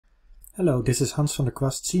Hello, this is Hans van der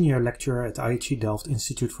Kwast, Senior Lecturer at IHE Delft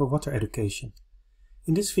Institute for Water Education.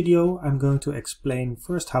 In this video I'm going to explain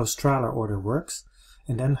first how Strahler order works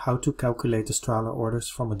and then how to calculate the Strahler orders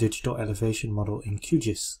from a digital elevation model in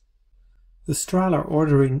QGIS. The Strahler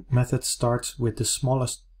ordering method starts with the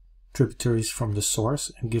smallest tributaries from the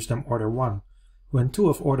source and gives them order 1. When two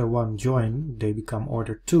of order 1 join, they become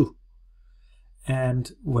order 2.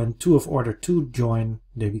 And when two of order 2 join,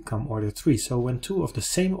 they become order 3. So when two of the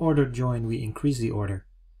same order join, we increase the order.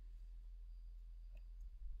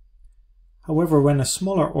 However, when a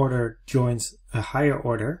smaller order joins a higher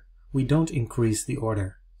order, we don't increase the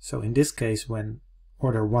order. So in this case, when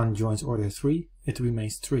order 1 joins order 3, it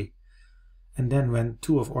remains 3. And then when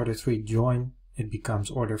two of order 3 join, it becomes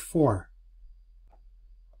order 4.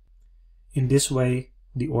 In this way,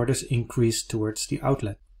 the orders increase towards the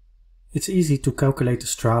outlet. It's easy to calculate the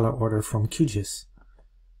Strahler order from QGIS.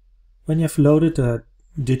 When you have loaded a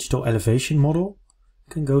digital elevation model,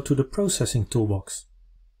 you can go to the processing toolbox.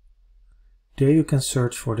 There you can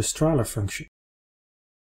search for the Strahler function.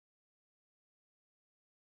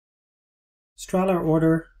 Strahler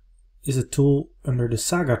order is a tool under the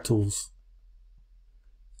Saga tools.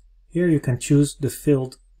 Here you can choose the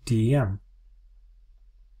field DEM.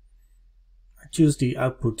 I choose the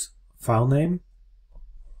output file name.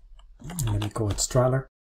 Let me call it Strahler.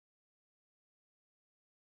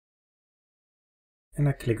 And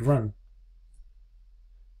I click Run.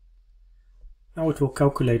 Now it will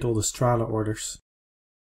calculate all the Strahler orders.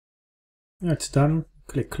 Now it's done.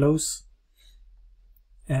 Click Close.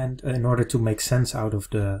 And in order to make sense out of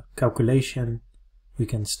the calculation, we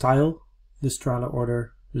can style the Strahler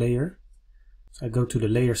order layer. So I go to the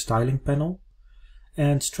Layer Styling panel.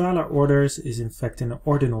 And Strahler orders is in fact in an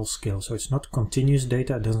ordinal scale, so it's not continuous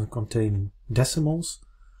data, it doesn't contain decimals.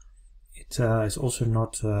 It is also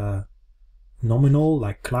not nominal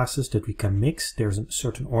like classes that we can mix, there's a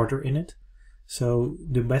certain order in it. So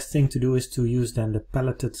the best thing to do is to use then the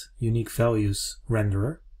paletted unique values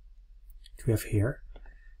renderer that we have here.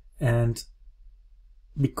 And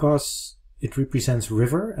because it represents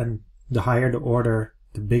river, and the higher the order,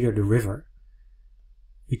 the bigger the river,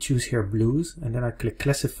 we choose here blues, and then I click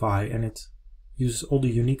Classify, and it uses all the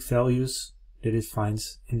unique values that it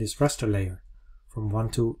finds in this raster layer, from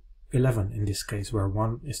 1 to 11 in this case, where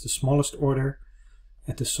 1 is the smallest order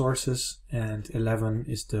at the sources, and 11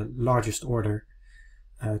 is the largest order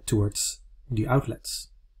towards the outlets.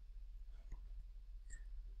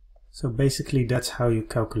 So basically that's how you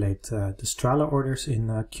calculate the Strahler orders in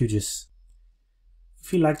QGIS.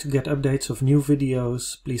 If you'd like to get updates of new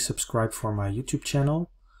videos, please subscribe for my YouTube channel.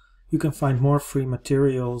 You can find more free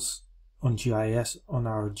materials on GIS on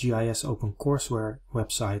our GIS OpenCourseware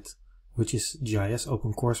website, which is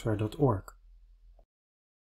gisopencourseware.org.